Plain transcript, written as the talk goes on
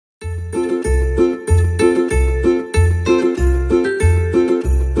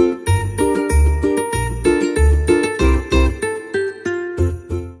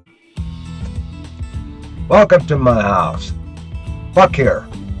Welcome to my house. Buck here.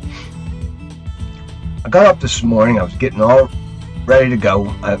 I got up this morning. I was getting all ready to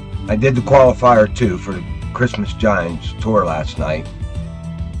go. I did the qualifier too for the Christmas Giants tour last night.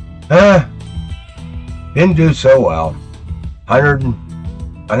 Didn't do so well. I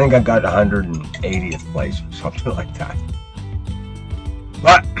think I got 180th place or something like that.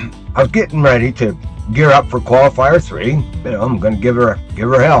 But I was getting ready to gear up for qualifier 3. You know, I'm going to give her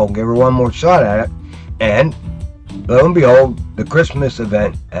hell, give her one more shot at it. And lo and behold, the Christmas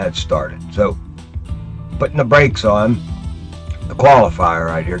event had started. So putting the brakes on the qualifier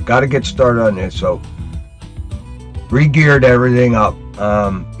right here. Got to get started on this. So re-geared everything up.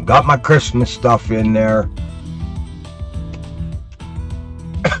 Got my Christmas stuff in there.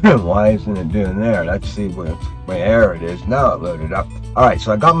 Why isn't it doing there? Let's see where it is. Now it loaded up. All right,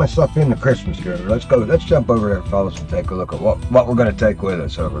 so I got my stuff in the Christmas gear. Let's go. Let's jump over there, fellas, and take a look at what we're going to take with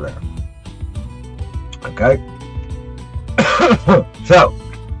us over there. Okay. So,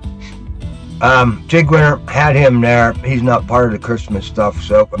 Jig Winter had him there. He's not part of the Christmas stuff,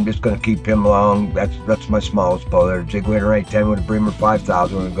 so I'm just going to keep him along. That's my smallest bow there. Jig Winter 810 with a Bremer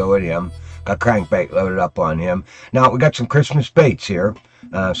 5000. We're going to go with him. Got crankbait loaded up on him. Now we got some Christmas baits here.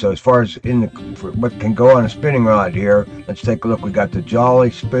 So as far as what can go on a spinning rod here, let's take a look. We got the Jolly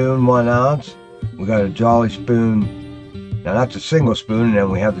Spoon 1 ounce. We got a Jolly Spoon. Now that's a single spoon, and then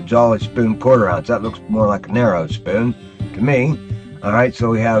we have the Jolly Spoon 1/4 ounce. That looks more like a narrow spoon to me. All right, so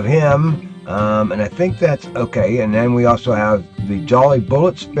we have him, and I think that's okay. And then we also have the Jolly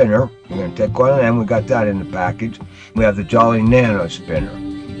Bullet Spinner. We're going to take one of them. We got that in the package. We have the Jolly Nano Spinner.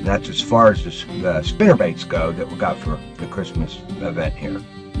 And that's as far as the spinner baits go that we got for the Christmas event here.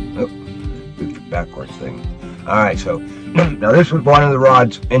 Oh, goofy backwards thing. All right, so now this was one of the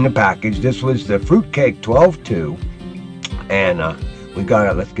rods in the package. This was the Fruitcake 12-2. And we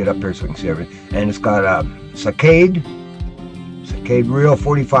got let's get up here so we can see everything. And it's got a Saccade Reel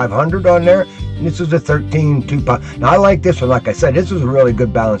 4500 on there. And this is a 13 2-pound. Now I like this one. Like I said, this is a really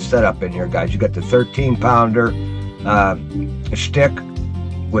good balanced setup in here, guys. You got the 13-pounder stick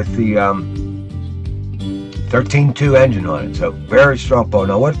with the 13.2 engine on it. So very strong bow.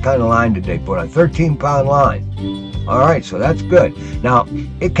 Now what kind of line did they put on? 13-pound line. All right, so that's good. Now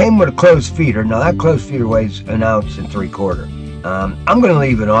it came with a closed feeder. Now that closed feeder weighs 1 ounce and 3/4. I'm going to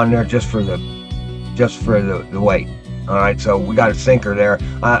leave it on there just for the weight. All right, so we got a sinker there.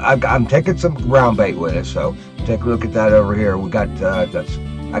 I'm taking some ground bait with us, so take a look at that over here. We got I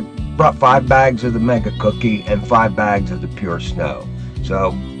brought 5 bags of the Mega Cookie and 5 bags of the Pure Snow.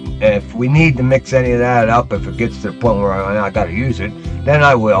 So if we need to mix any of that up, if it gets to the point where I got to use it, then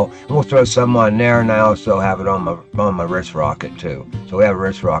I will. And we'll throw some on there, and I also have it on my wrist rocket too. So we have a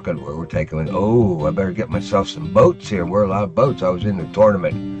wrist rocket where we're taking. Oh, I better get myself some boats here. We're a lot of boats. I was in the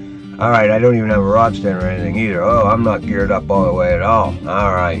tournament. All right, I don't even have a rod stand or anything either. Oh, I'm not geared up all the way at all.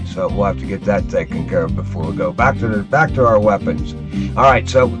 All right, so we'll have to get that taken care of before we go back to our weapons. All right,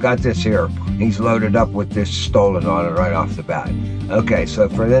 so we got this here. He's loaded up with this stolen on it right off the bat. Okay, so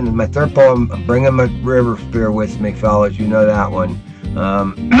for then my third pole, I'm bringing my river spear with me, fellas. You know that one.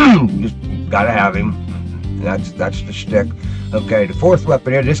 Just gotta have him. That's the shtick. Okay, the fourth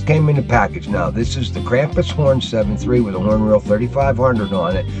weapon here. This came in the package. Now this is the Krampus Horn 7.3 with a horn reel 3500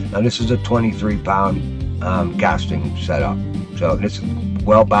 on it. Now this is a 23-pound casting setup. So this is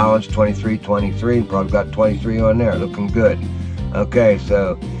well balanced, 23, probably got 23 on there, looking good. Okay,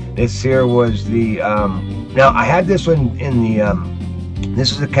 so this here was the now I had this one in the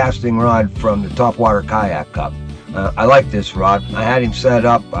this is a casting rod from the Topwater Kayak Cup. I like this rod. I had him set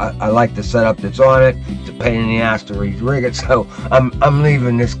up. I like the setup that's on it. It's a pain in the ass to re-rig it, so I'm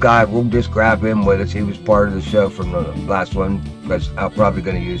leaving this guy. We'll just grab him with us. He was part of the show from the last one, because I'm probably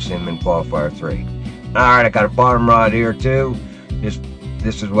going to use him in qualifier 3. All right, I got a bottom rod here too. This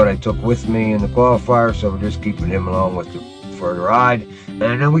is what I took with me in the qualifier, so we're just keeping him along with for the ride.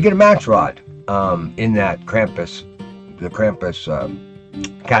 And then we get a match rod in that Krampus, the Krampus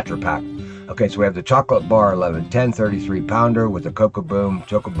catcher pack. Okay, so we have the Chocolate Bar 1110 33-pounder with the Choco Boom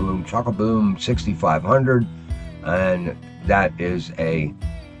 6500, and that is a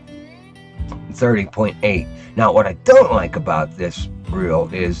 30.8. Now, what I don't like about this reel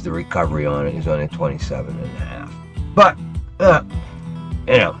is the recovery on it is only 27.5. But,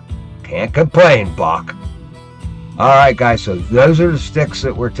 you know, can't complain, Bach. All right, guys, so those are the sticks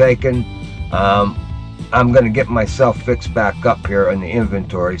that we're taking. I'm going to get myself fixed back up here in the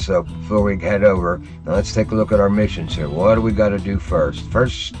inventory, so before we head over, now let's take a look at our missions here. What do we got to do first?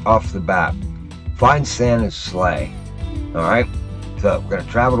 First off the bat, find Santa's sleigh. All right, so we're going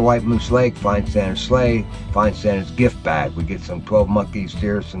to travel to White Moose Lake, find Santa's sleigh, find Santa's gift bag. We get some 12 monkeys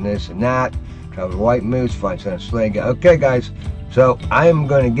here, some this and that. Travel to White Moose, find Santa Sleigh. Okay, guys, so I'm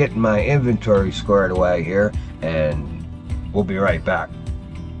going to get my inventory squared away here, and we'll be right back.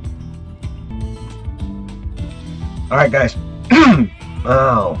 All right, guys.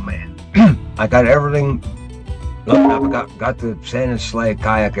 Oh man, I got everything. Look, I got the Santa Sleigh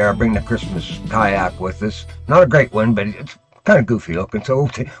kayak here. I bring the Christmas kayak with us. Not a great one, but it's kind of goofy looking, so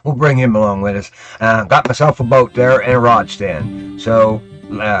we'll bring him along with us. Got myself a boat there and a rod stand. So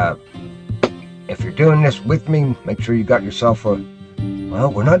if you're doing this with me, make sure you got yourself a...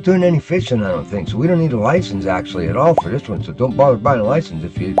 Well, we're not doing any fishing, I don't think, so we don't need a license actually at all for this one. So don't bother buying a license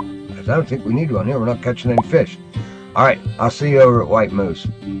because I don't think we need one here. We're not catching any fish. All right, I'll see you over at White Moose.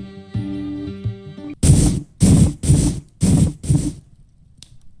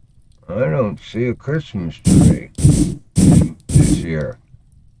 I don't see a Christmas tree this year.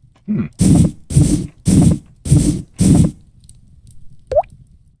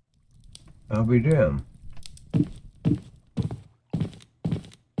 I'll be damned.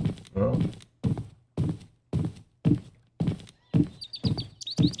 Well,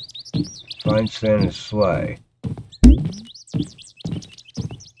 find Santa's sleigh.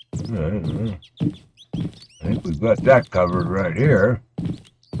 I think we've got that covered right here.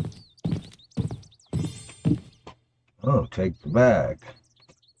 Oh, take the bag.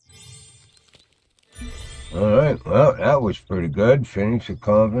 Alright, well, that was pretty good. Finish the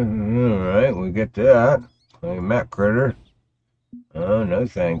confidence. Alright, we get that. Claim that critter. Oh, no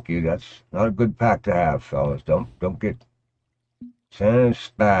thank you. That's not a good pack to have, fellas. Don't get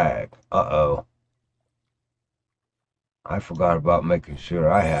Santa's bag. Uh-oh. I forgot about making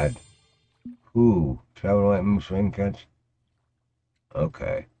sure I had... Ooh, travel light moose ring catch?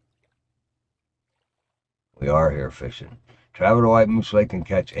 Okay. We are here fishing. Travel to White Moose Lake and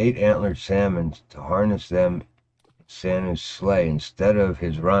catch 8 antlered salmon to harness them in Santa's sleigh instead of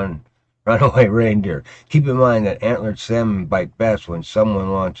his runaway reindeer. Keep in mind that antlered salmon bite best when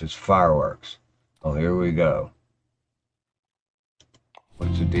someone launches fireworks. Oh, here we go.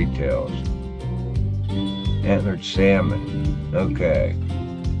 What's the details? Antlered salmon. Okay.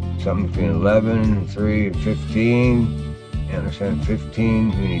 Something between 11, 3, and 15. Antlered salmon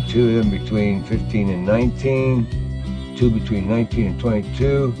 15. We need 2 of them between 15 and 19. 2 between 19 and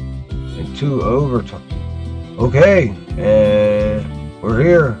 22. And 2 over. Okay. And we're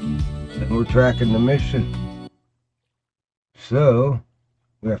here. And we're tracking the mission. So,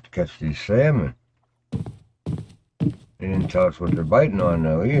 we have to catch these salmon. They didn't tell us what they're biting on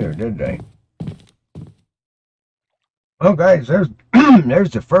though either, did they? Oh guys, there's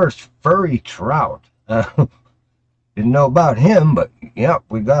there's the first furry trout. Didn't know about him, but yep,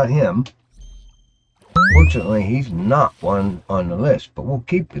 we got him. Fortunately, he's not one on the list, but we'll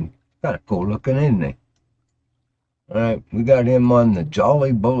keep him. Kind of cool looking, isn't he? Alright, we got him on the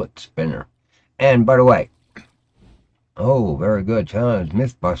Jolly Bullet Spinner. And by the way, oh, very good. Challenge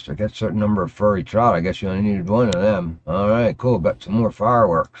Mythbuster. Get a certain number of furry trout. I guess you only needed 1 of them. Alright, cool. Got some more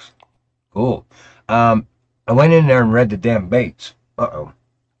fireworks. Cool. I went in there and read the damn baits. Uh-oh.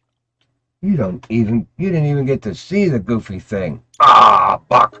 You didn't even get to see the goofy thing. Ah,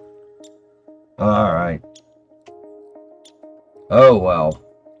 buck. Alright. Oh, well.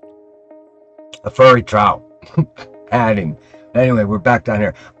 A furry trout. Had him. Anyway, we're back down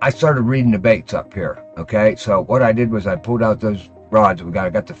here. I started reading the baits up here. Okay, so what I did was I pulled out those rods. I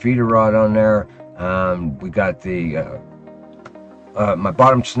got the feeder rod on there. We got the my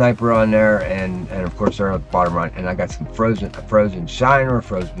bottom sniper on there, and of course they're at the bottom rod. And I got some frozen shiner,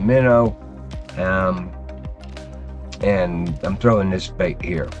 frozen minnow, and I'm throwing this bait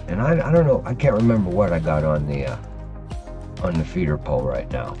here. And I don't know. I can't remember what I got on the feeder pole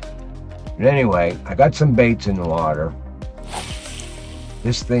right now. But anyway, I got some baits in the water.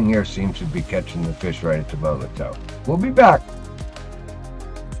 This thing here seems to be catching the fish right at the moment, so we'll be back.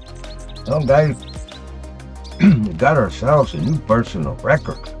 Well, guys, we got ourselves a new personal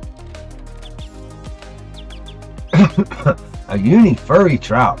record. A uni furry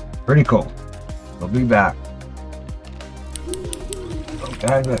trout. Pretty cool. We'll be back. Well,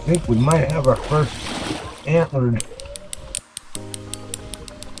 guys, I think we might have our first antlered.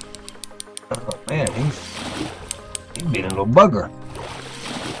 Oh man, he's being a little bugger.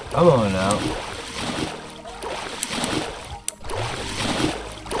 Come on now.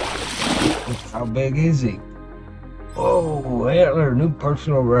 How big is he? Oh, antler, new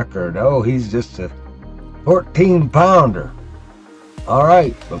personal record. Oh, he's just a 14-pounder. All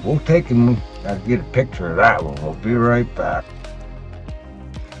right, but we'll take him. Gotta get a picture of that one. We'll be right back.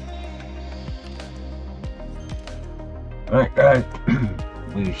 All right, guys.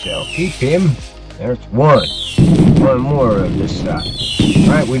 We shall keep him There's one. One more of this side.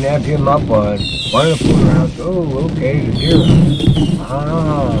 Alright, we nabbed him up on one of the 4 rounds. Oh, okay, the deer.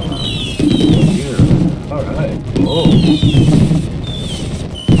 Ah, deer. Alright. Oh.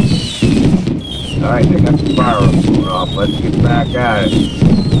 Alright, they got the fireworks going off. Let's get back at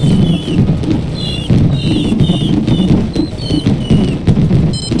it.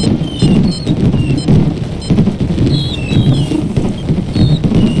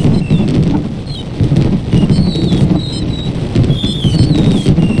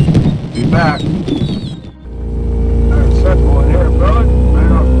 Back. There's a circle in here, bud.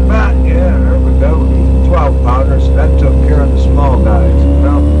 Right off the bat. Yeah, there we go. 12 pounders. So that took care of the small guys.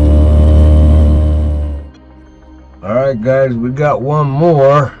 Alright, guys, we got one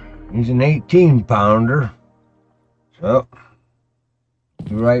more. He's an 18 pounder. So,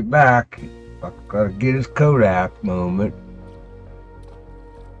 be right back. I gotta get his Kodak moment.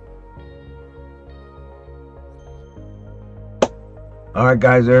 Alright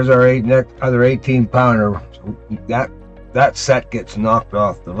guys, there's our other 18 pounder. So that set gets knocked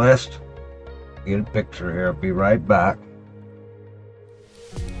off the list. Get a picture here, I'll be right back.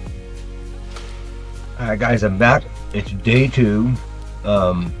 Alright guys, I'm back. It's day 2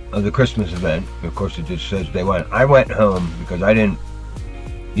 of the Christmas event. Of course it just says day 1. I went home because I didn't.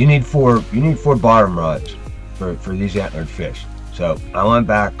 You need four bottom rods for these antlered fish. So I went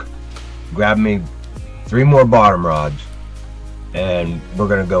back, grabbed me 3 more bottom rods, and we're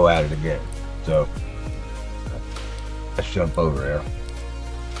gonna go at it again. So let's jump over there.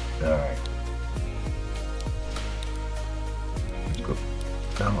 Alright. Let's go.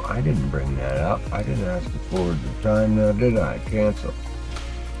 No, I didn't bring that up. I didn't ask to forward the time now, did I? Cancel.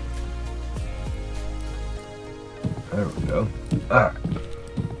 There we go. Alright.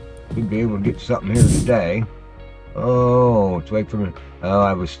 We'll be able to get something here today. Oh, it's wait for me. Oh,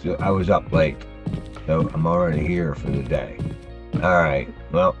 I was up late. So I'm already here for the day. Alright,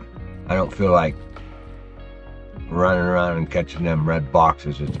 well, I don't feel like running around and catching them red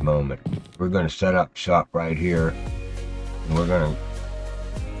boxes at the moment. We're going to set up shop right here, and we're going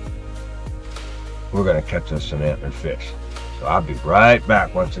to catch us some antlered fish. So I'll be right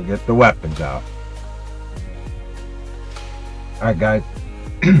back once I get the weapons out. Alright guys,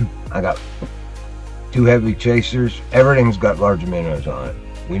 I got 2 heavy chasers. Everything's got large minnows on it.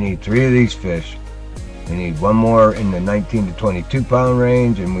 We need 3 of these fish. We need 1 more in the 19 to 22 pound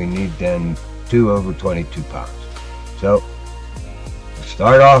range, and we need then 2 over 22 pounds. So let's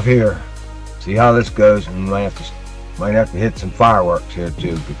start off here, see how this goes, and might have to hit some fireworks here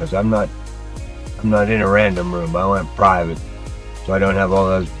too, because I'm not in a random room. I went private, so I don't have all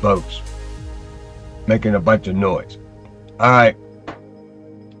those boats making a bunch of noise. Alright,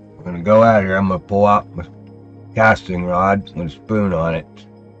 we're gonna go out here. I'm gonna pull out my casting rod with a spoon on it.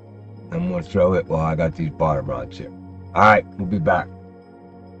 I'm going to throw it while I got these bottom rods here. Alright, we'll be back.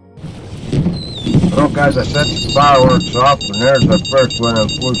 Well guys, I set the fireworks off, and there's our first one.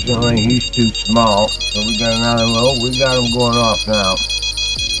 Unfortunately, he's too small. So we got another one. Oh, we got him going off now.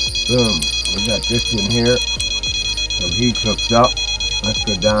 Boom. We got this one here. So he's hooked up. Let's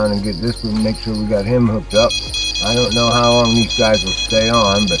go down and get this one, make sure we got him hooked up. I don't know how long these guys will stay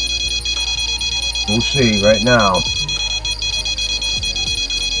on, but we'll see right now.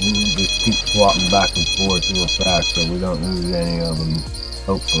 We just keep swapping back and forth real fast so we don't lose any of them,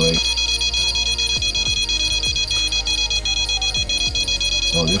 hopefully.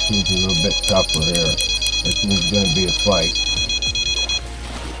 Oh, this one's a little bit tougher here. This one's going to be a fight.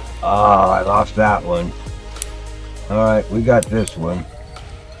 Oh, I lost that one. Alright, we got this one.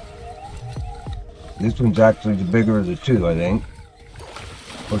 This one's actually the bigger of the 2, I think.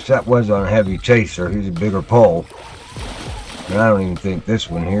 Of course, that was on a heavy chaser. He's a bigger pole. And I don't even think this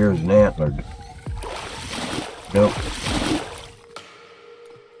one here is an antlered. Nope.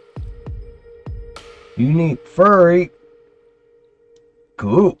 Unique furry.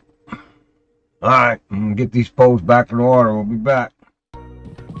 Cool. Alright, I'm gonna get these poles back in the water. We'll be back.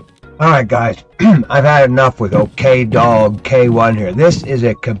 Alright guys, I've had enough with OK Dog K1 here. This is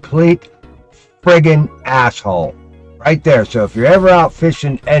a complete friggin' asshole. Right there. So if you're ever out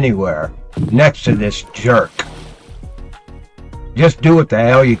fishing anywhere next to this jerk, just do what the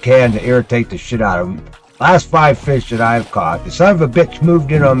hell you can to irritate the shit out of him. Last 5 fish that I've caught, the son of a bitch moved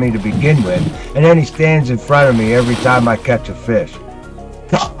in on me to begin with, and then he stands in front of me every time I catch a fish.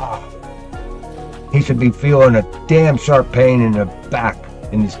 He should be feeling a damn sharp pain in the back,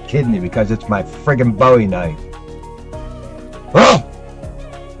 in his kidney, because it's my friggin' Bowie knife.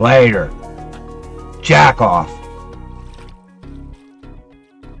 Later. Jack off.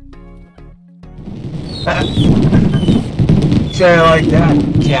 Say it like that,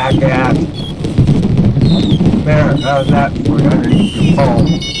 jackass. There, how's that for you underneath your palm?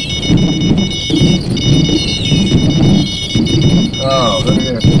 Oh, look at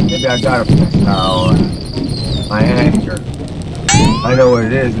this. Maybe I got a fish towel on my anchor. I know what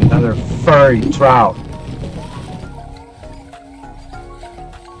it is, another furry trout.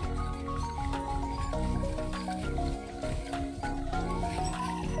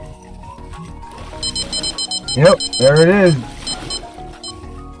 Yep, there it is.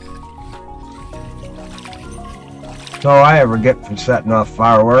 That's all I ever get from setting off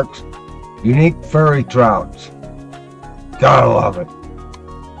fireworks. Unique furry trouts. Gotta love it.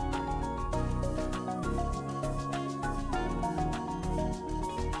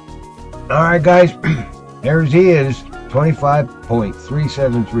 Alright guys, there's he is,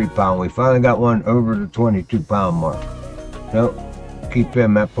 25.373 pound. We finally got one over the 22 pound mark. So, keep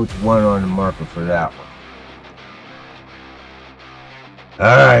him, that puts one on the marker for that one.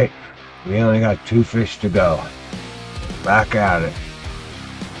 Alright, we only got 2 fish to go. Back at it.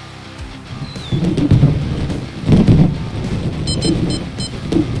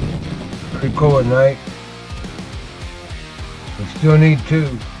 Pretty cool at night. We still need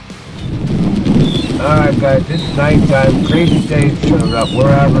 2. Alright guys, it's nighttime. KrazyDave showed up.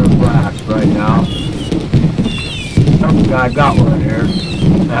 We're having a blast right now. Some guy got one here.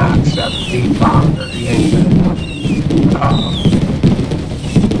 Ah, 17 pounder. He ain't good enough. Oh.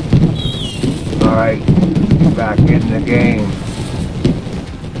 Alright, back in the game.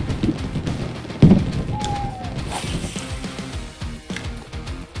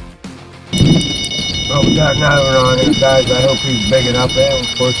 Well, we got another one on here, guys. I hope he's big enough. And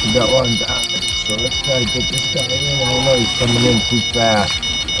of course, we got one down. So let's try to get this guy in. I know he's coming in too fast.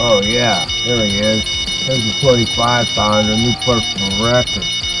 Oh, yeah. There he is. There's a 25 pounder, new personal record.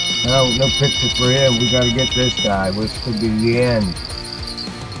 No picture for him. We got to get this guy, which could be the end.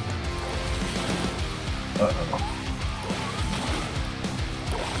 Uh-oh.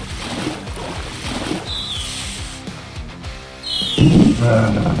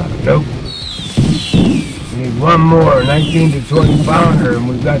 Nope. We need one more, 19 to 20 pounder, and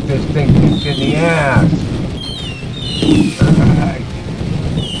we've got this thing kicked in the ass. Alright.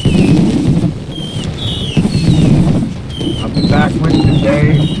 I'll be back with you today.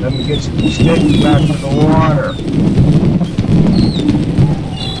 Let me get some sticks back to the water.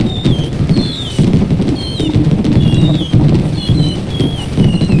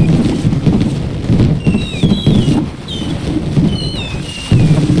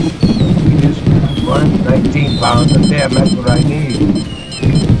 One, 19 pounds, and damn, that's what I need.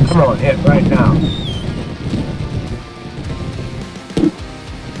 Come on, hit right now.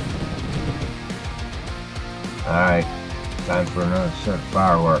 Alright, time for another set of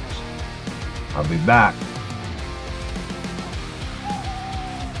fireworks. I'll be back.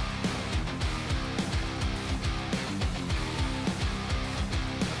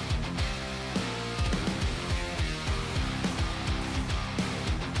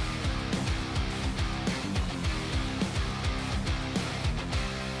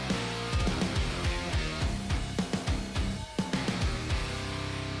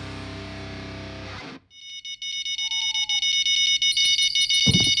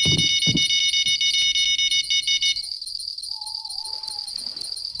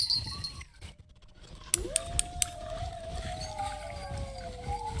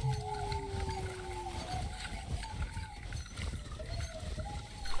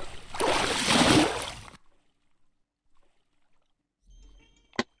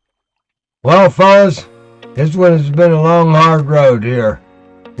 Well, fellas, this one has been a long, hard road here.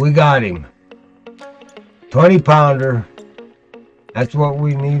 We got him. 20 pounder. That's what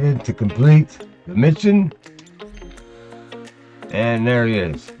we needed to complete the mission. And there he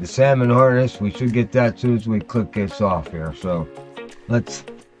is. The salmon harness. We should get that soon as we click this off here. So let's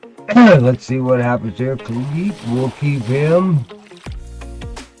see what happens here. We'll keep him.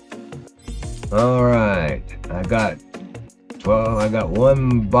 Alright. I got 12. I got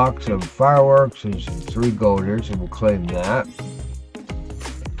 1 box of fireworks and some 3 gold here, so we'll claim that.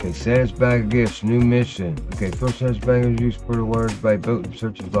 Okay, Santa's bag of gifts, new mission. Okay, first Santa's bag is used for the words by boat in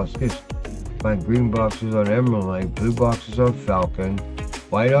search of lost gifts. Find green boxes on Emerald Lake, blue boxes on Falcon,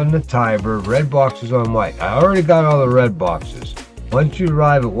 white on the Tiber, red boxes on White. I already got all the red boxes. Once you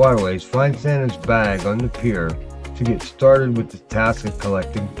arrive at Waterways, find Santa's bag on the pier to get started with the task of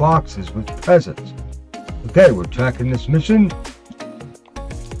collecting boxes with presents. Okay, we're tracking this mission.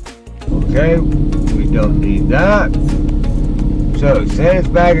 Okay, we don't need that. So, Santa's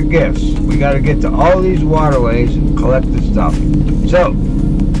bag of gifts. We got to get to all these waterways and collect the stuff. So,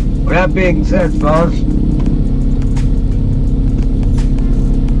 with that being said, fellas,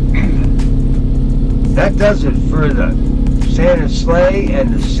 that does it for the Santa sleigh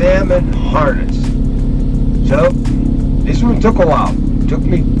and the Salmon harness. So this one took a while. Took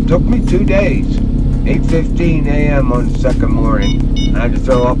me 2 days. 8:15 a.m. on the second morning. I had to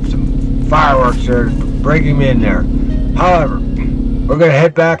throw up some fireworks there to break him in there. However, we're gonna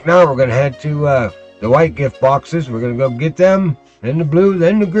head back now. We're gonna head to the white gift boxes. We're gonna go get them, then the blue,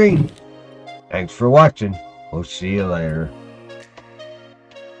 then the green. Thanks for watching. We'll see you later.